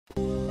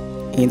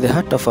In the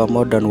heart of our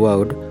modern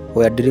world,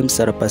 where dreams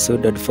are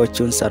pursued and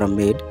fortunes are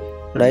made,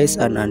 lies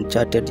an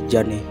uncharted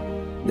journey,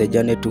 the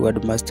journey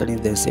toward mastering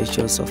the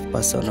essentials of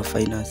personal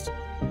finance.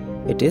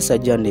 It is a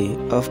journey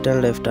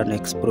often left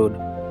unexplored,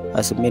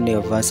 as many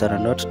of us are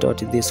not taught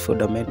these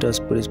fundamental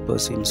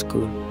principles in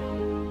school.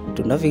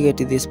 To navigate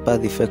this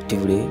path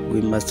effectively,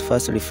 we must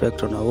first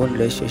reflect on our own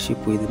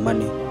relationship with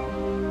money.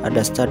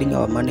 Understanding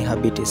our money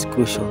habit is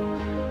crucial,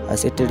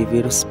 as it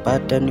reveals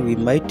patterns we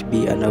might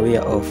be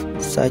unaware of,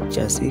 such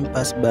as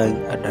impulse buying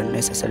and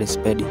unnecessary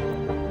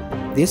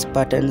spending. These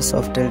patterns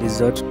often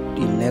result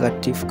in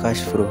negative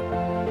cash flow,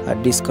 a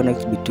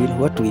disconnect between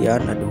what we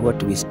earn and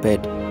what we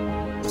spend.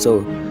 So,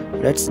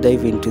 let's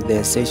dive into the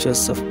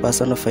essentials of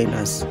personal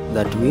finance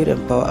that will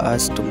empower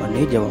us to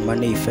manage our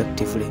money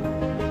effectively.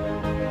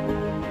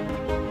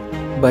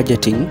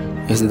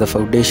 Budgeting is the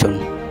foundation.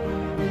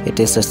 It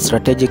is a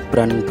strategic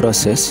planning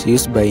process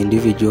used by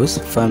individuals,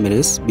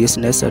 families,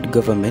 business, and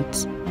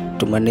governments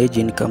to manage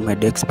income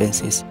and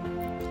expenses.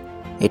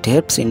 It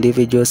helps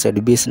individuals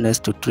and business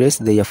to trace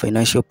their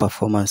financial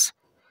performance,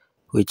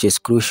 which is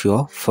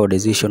crucial for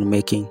decision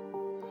making.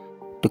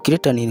 To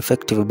create an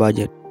effective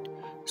budget,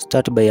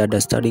 start by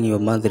understanding your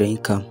monthly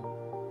income.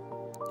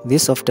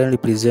 This often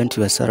represents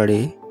your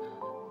salary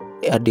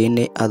and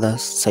any other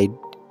side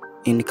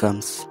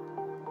incomes.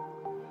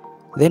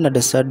 Then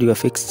understand your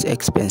fixed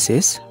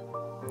expenses.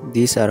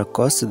 These are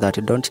costs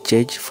that don't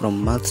change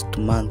from month to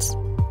month,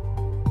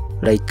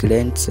 like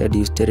rents and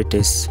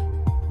utilities.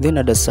 Then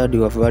understand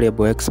your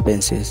variable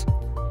expenses.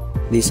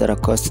 These are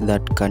costs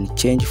that can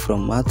change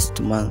from month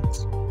to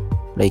month,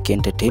 like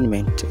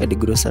entertainment and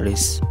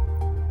groceries.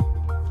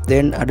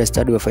 Then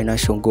understand your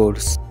financial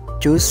goals.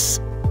 Choose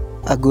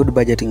a good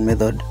budgeting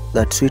method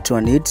that suits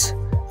your needs,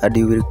 and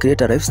you will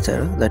create a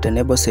lifestyle that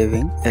enables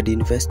saving and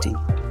investing.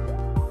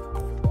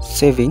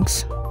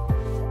 Savings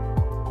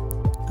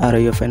are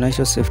your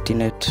financial safety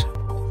net.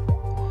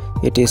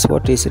 It is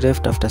what is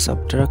left after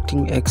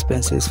subtracting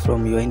expenses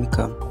from your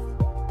income.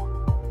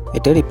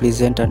 It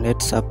represents a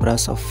net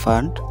surplus of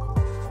fund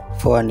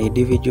for an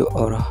individual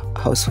or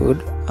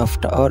household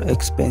after all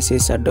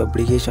expenses and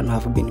obligations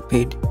have been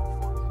paid.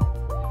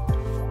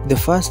 The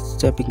first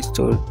stepping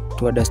stone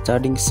to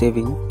understanding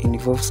saving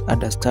involves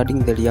understanding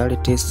the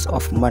realities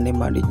of money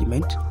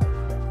management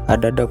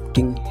and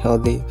adopting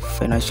healthy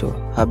financial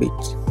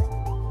habits.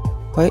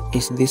 Why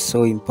is this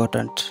so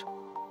important?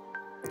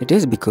 It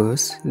is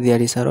because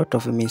there is a lot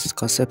of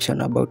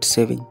misconception about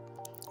saving.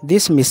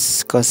 This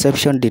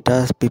misconception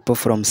deters people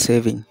from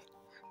saving.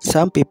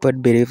 Some people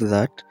believe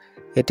that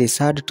it is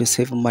hard to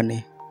save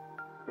money.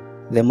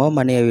 The more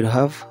money I will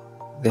have,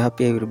 the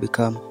happier I will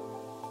become.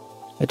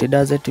 It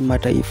doesn't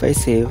matter if I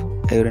save,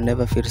 I will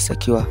never feel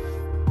secure.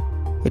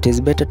 It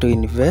is better to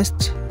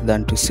invest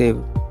than to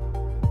save.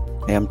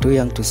 I am too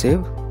young to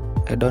save.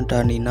 I don't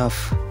earn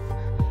enough.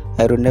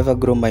 I will never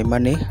grow my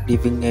money,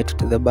 leaving it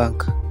to the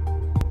bank.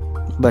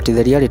 But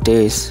the reality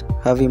is,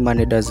 having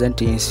money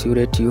doesn't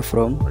insulate you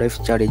from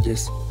life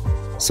challenges.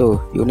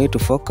 So, you need to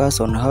focus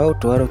on how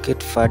to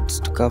allocate funds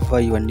to cover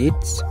your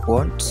needs,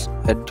 wants,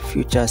 and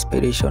future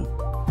aspirations.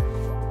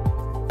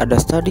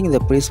 Understanding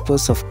the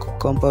principles of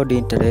compound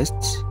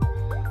interest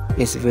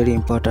is very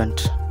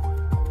important.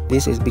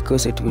 This is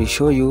because it will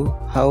show you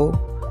how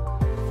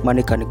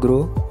money can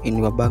grow in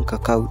your bank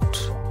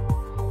account.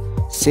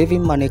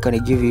 Saving money can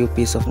give you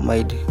peace of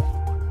mind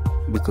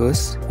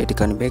because it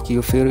can make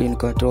you feel in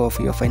control of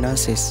your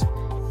finances.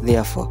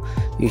 Therefore,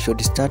 you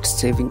should start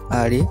saving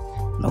early,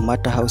 no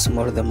matter how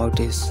small the amount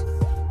is.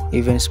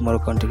 Even small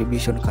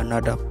contribution can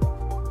add up.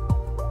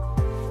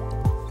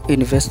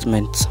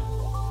 Investments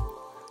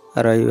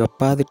are your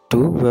path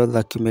to wealth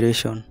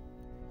accumulation.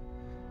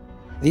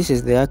 This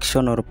is the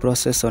action or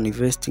process on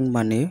investing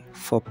money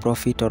for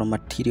profit or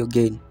material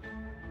gain.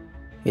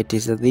 It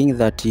is a thing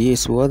that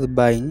is worth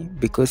buying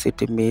because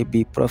it may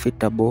be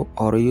profitable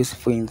or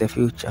useful in the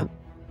future.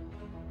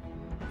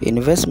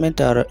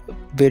 Investments are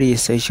very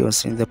essential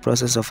in the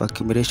process of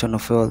accumulation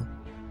of wealth,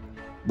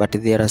 but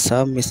there are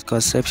some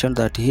misconceptions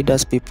that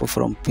hinders people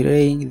from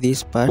playing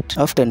this part.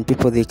 Often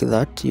people think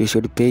that you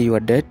should pay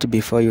your debt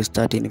before you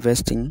start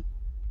investing.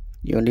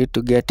 You need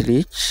to get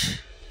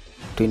rich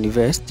to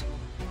invest.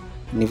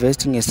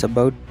 Investing is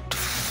about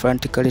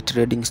frantically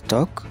trading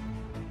stock,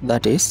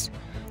 that is,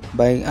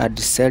 buying and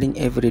selling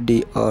every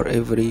day or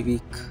every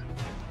week.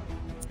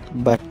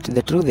 But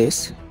the truth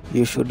is,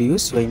 you should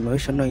use your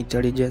emotional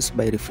intelligence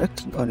by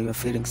reflecting on your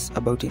feelings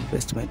about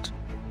investment.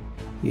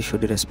 You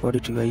should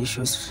respond to your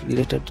issues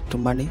related to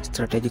money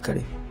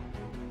strategically.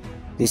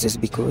 This is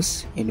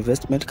because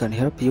investment can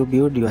help you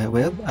build your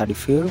wealth and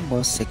feel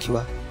more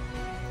secure.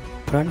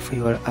 Plan for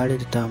your early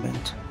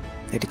retirement.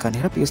 It can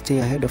help you stay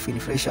ahead of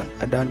inflation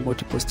and earn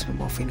multiple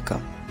streams of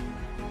income.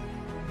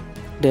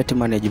 Debt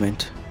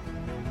management.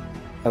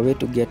 A way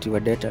to get your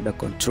debt under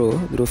control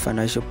through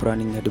financial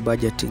planning and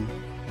budgeting.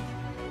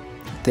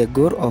 The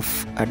goal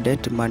of a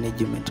debt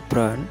management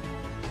plan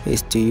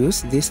is to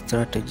use this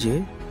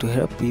strategy to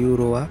help you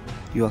lower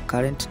your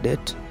current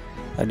debt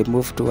and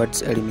move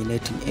towards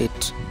eliminating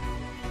it.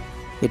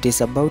 It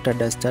is about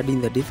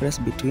understanding the difference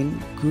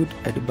between good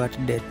and bad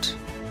debt.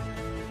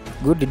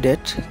 Good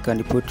debt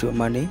can put your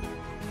money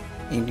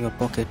in your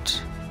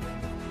pocket,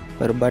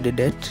 but bad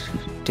debt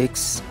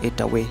takes it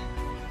away.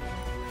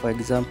 For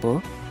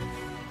example,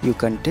 you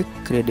can take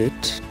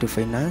credit to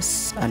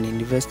finance an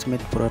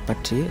investment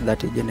property that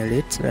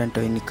generates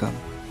rental income,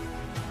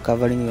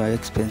 covering your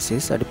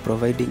expenses and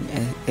providing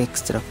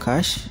extra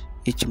cash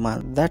each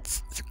month.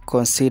 That's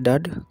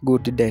considered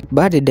good debt.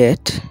 Bad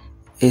debt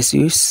is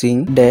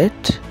using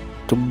debt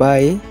to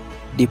buy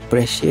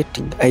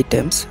depreciating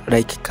items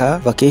like car,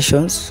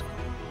 vacations,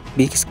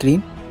 big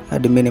screen,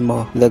 and many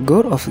more. The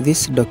goal of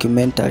this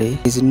documentary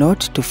is not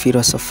to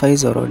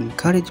philosophize or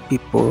encourage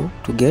people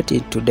to get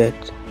into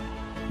debt,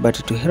 but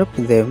to help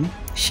them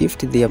shift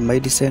their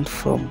mindset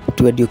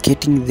to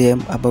educating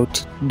them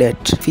about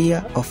debt.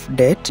 Fear of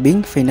debt.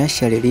 Being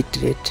financially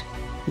literate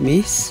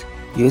means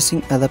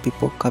using other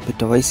people's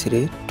capital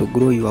wisely to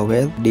grow your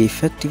wealth,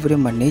 effectively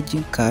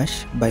managing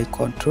cash by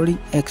controlling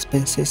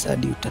expenses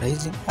and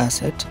utilizing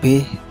assets to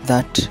pay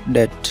that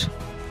debt.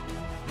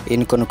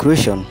 In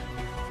conclusion,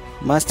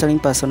 mastering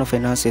personal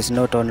finance is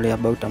not only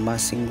about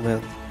amassing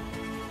wealth,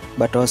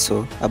 but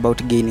also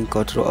about gaining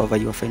control over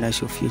your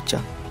financial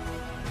future.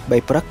 By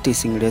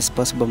practicing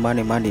responsible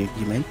money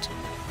management,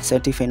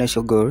 setting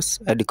financial goals,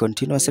 and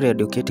continuously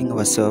educating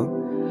ourselves,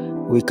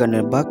 we can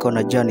embark on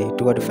a journey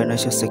toward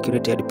financial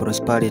security and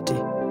prosperity.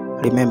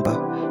 Remember,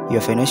 your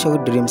financial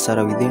dreams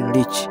are within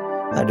reach,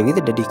 and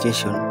with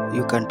dedication,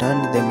 you can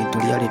turn them into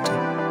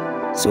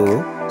reality.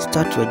 So,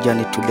 start your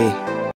journey today.